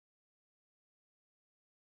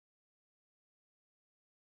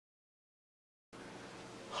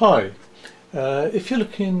Hi, if you're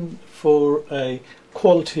looking for a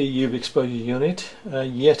quality UV exposure unit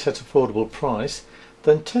yet at affordable price,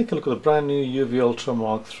 then take a look at the brand new UV Ultra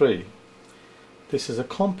Mark III. This is a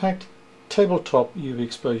compact tabletop UV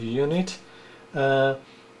exposure unit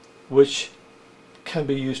which can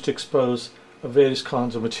be used to expose various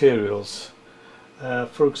kinds of materials.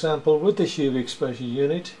 For example, with this UV exposure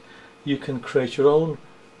unit you can create your own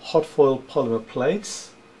hot foil polymer plates,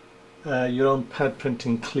 your own pad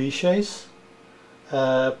printing cliches,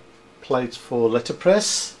 plates for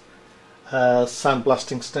letterpress,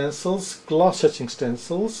 sandblasting stencils, glass etching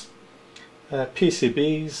stencils,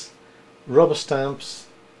 PCBs, rubber stamps,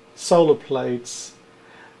 solar plates,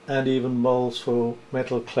 and even molds for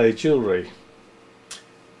metal clay jewellery.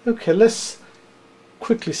 Okay, let's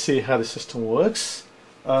quickly see how the system works.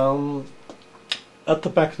 At the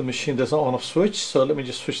back of the machine there's an on-off switch, so let me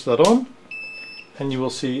just switch that on and you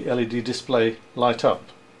will see LED display light up.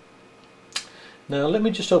 Now let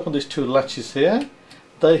me just open these two latches here.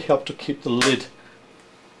 They help to keep the lid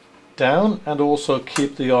down and also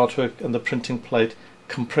keep the artwork and the printing plate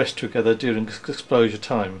compressed together during exposure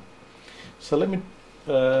time. So let me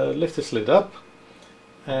lift this lid up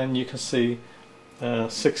and you can see 6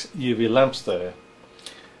 UV lamps there.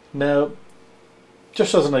 Now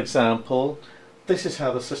just as an example, this is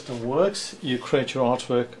how the system works. You create your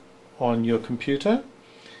artwork on your computer.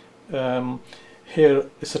 Here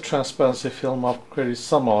is a transparency film. I've created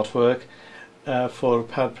some artwork for a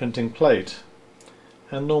pad printing plate,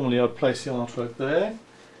 and normally I'd place the artwork there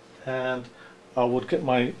and I would get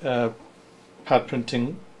my pad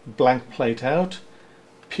printing blank plate out,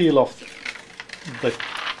 peel off the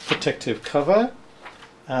protective cover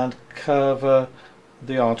and cover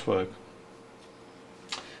the artwork.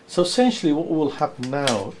 So essentially what will happen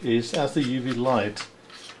now is, as the UV light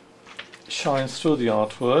shines through the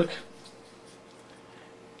artwork,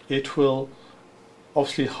 it will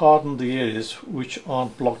obviously harden the areas which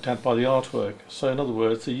aren't blocked out by the artwork. So in other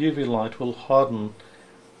words, the UV light will harden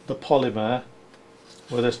the polymer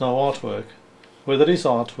where there's no artwork. Where there is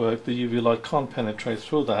artwork, the UV light can't penetrate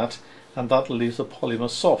through that, and that leaves the polymer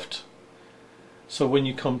soft. So when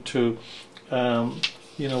you come to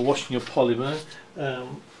washing your polymer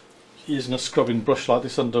using a scrubbing brush like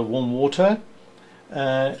this under warm water,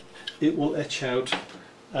 it will etch out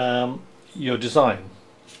your design.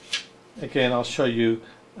 Again, I'll show you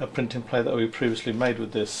a printing plate that we previously made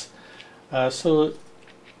with this. So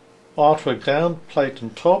artwork down, plate on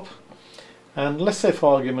top, and let's say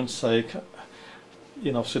for argument's sake,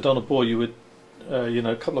 obviously I don't want to bore you with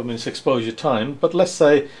a couple of minutes exposure time, but let's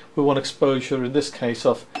say we want exposure in this case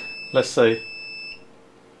of let's say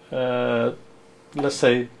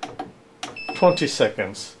 20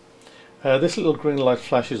 seconds. This little green light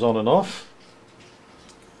flashes on and off.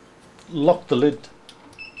 Lock the lid.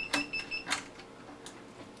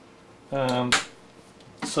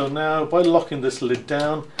 So now by locking this lid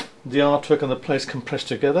down, the artwork and the plates compress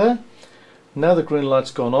together. Now the green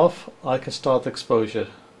light's gone off, I can start the exposure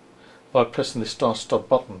by pressing the start-stop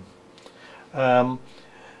button.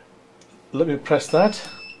 Let me press that.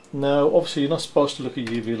 Now obviously you're not supposed to look at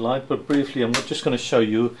UV light, but briefly I'm just going to show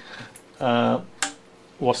you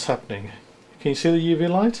what's happening. Can you see the UV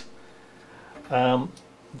light?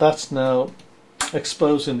 That's now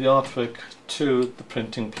exposing the artwork to the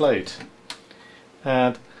printing plate,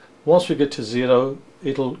 and once we get to 0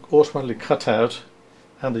 it'll automatically cut out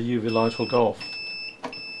and the UV light will go off.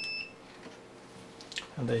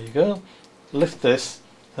 And there you go. Lift this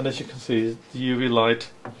and as you can see the UV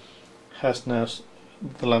light has now,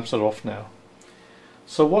 the lamps are off now.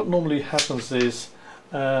 So what normally happens is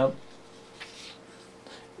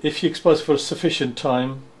if you expose for a sufficient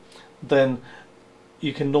time, then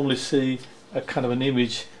you can normally see a kind of an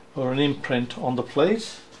image or an imprint on the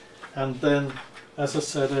plate, and then as I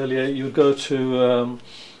said earlier, you would go to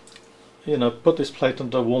put this plate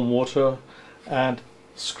under warm water and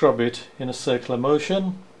scrub it in a circular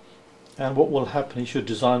motion, and what will happen is your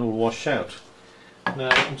design will wash out. Now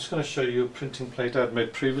I'm just going to show you a printing plate I'd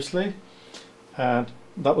made previously, and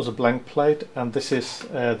that was a blank plate, and this is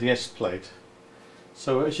the etched plate.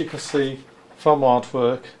 So as you can see from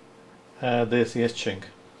artwork, there's the etching.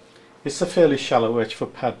 It's a fairly shallow etch for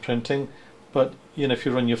pad printing, but if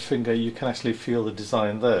you run your finger you can actually feel the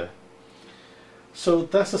design there. So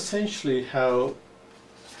that's essentially how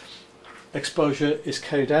exposure is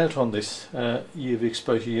carried out on this UV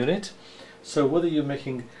exposure unit. So whether you're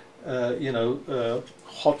making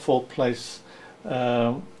hot foil plates,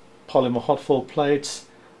 polymer hot foil plates,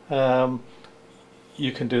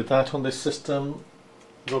 you can do that on this system.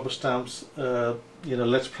 Rubber stamps,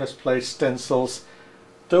 letterpress plates, stencils,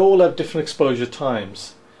 they all have different exposure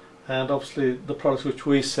times. and obviously the products which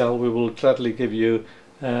we sell, we will gladly give you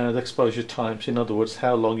the exposure times. In other words,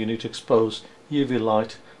 how long you need to expose UV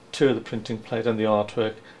light to the printing plate and the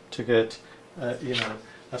artwork to get a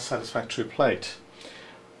satisfactory plate.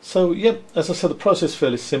 So yep, as I said, the process is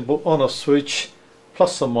fairly simple. On off switch,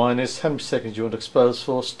 plus or minus, how many seconds you want to expose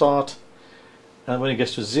for, start, and when it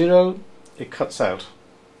gets to 0 it cuts out.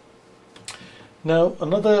 Now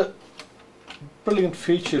another brilliant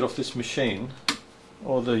feature of this machine,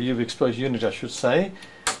 or the UV exposure unit I should say,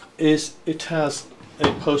 is it has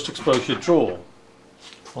a post-exposure drawer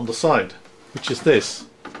on the side, which is this.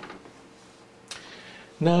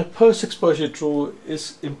 Now post-exposure drawer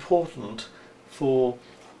is important for,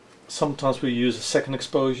 sometimes we use a second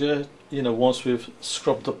exposure, once we've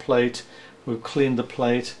scrubbed the plate, we've cleaned the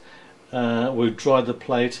plate, we've dried the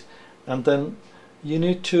plate, and then you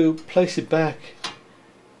need to place it back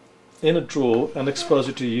in a drawer and expose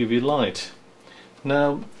it to UV light.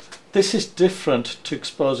 Now this is different to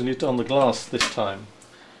exposing it on the glass this time,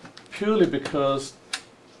 purely because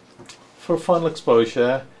for a final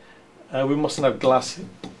exposure we mustn't have glass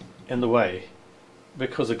in the way,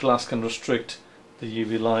 because the glass can restrict the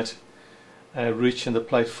UV light reaching the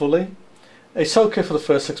plate fully. It's okay for the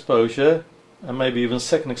first exposure and maybe even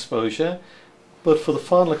second exposure, but for the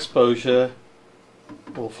final exposure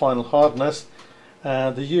or final hardness,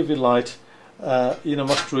 the UV light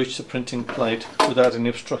must reach the printing plate without any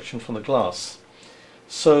obstruction from the glass.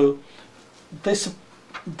 So this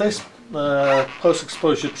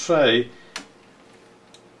post-exposure tray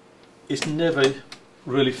is never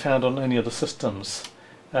really found on any other systems,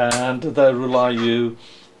 and they rely you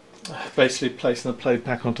basically placing the plate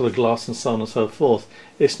back onto the glass and so on and so forth.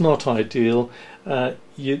 It's not ideal.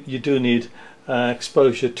 You do need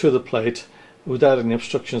exposure to the plate without any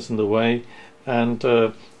obstructions in the way, and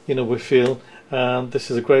we feel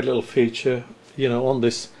this is a great little feature on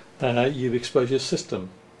this UV exposure system.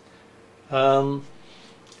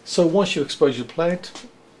 So once you expose your plate,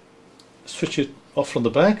 switch it off from the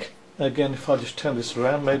back. Again, if I just turn this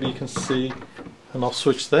around, maybe you can see an off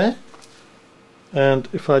switch there, and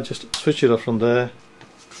if I just switch it off from there,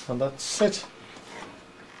 and that's it.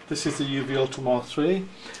 This is the UV Ultra Mark III.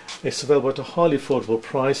 It's available at a highly affordable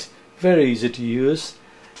price, very easy to use.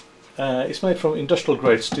 It's made from industrial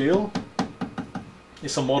grade steel.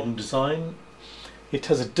 It's a modern design. It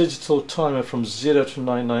has a digital timer from 0 to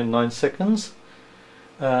 999 seconds.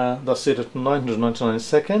 That's 0 to 999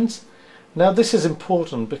 seconds. Now this is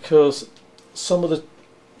important because some of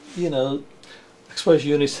the exposure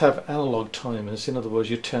units have analog timers. In other words,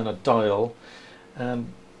 you turn a dial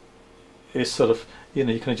and it's sort of, you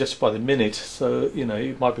can adjust by the minute, so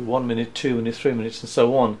it might be 1 minute, 2 minutes, 3 minutes and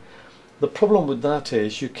so on. The problem with that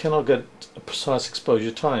is you cannot get precise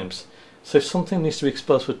exposure times. So if something needs to be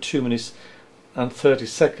exposed for 2 minutes and 30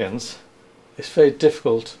 seconds, it's very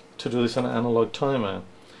difficult to do this on an analog timer.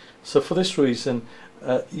 So for this reason,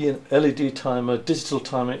 LED timer, digital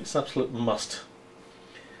timer is absolute must.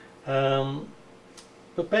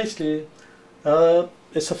 But basically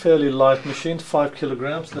it's a fairly light machine, 5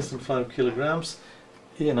 kilograms, less than 5 kilograms.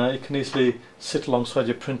 It can easily sit alongside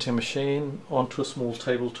your printing machine onto a small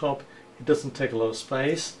tabletop. It doesn't take a lot of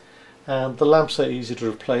space, and the lamps are easy to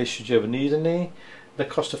replace should you ever need any. They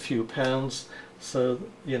cost a few pounds, so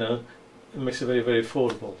it makes it very, very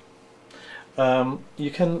affordable.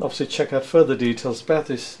 You can obviously check out further details about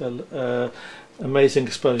this amazing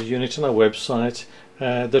exposure unit on our website.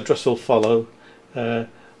 The address will follow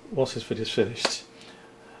once this video is finished.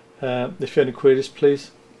 If you have any queries,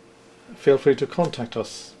 please feel free to contact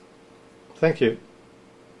us. Thank you.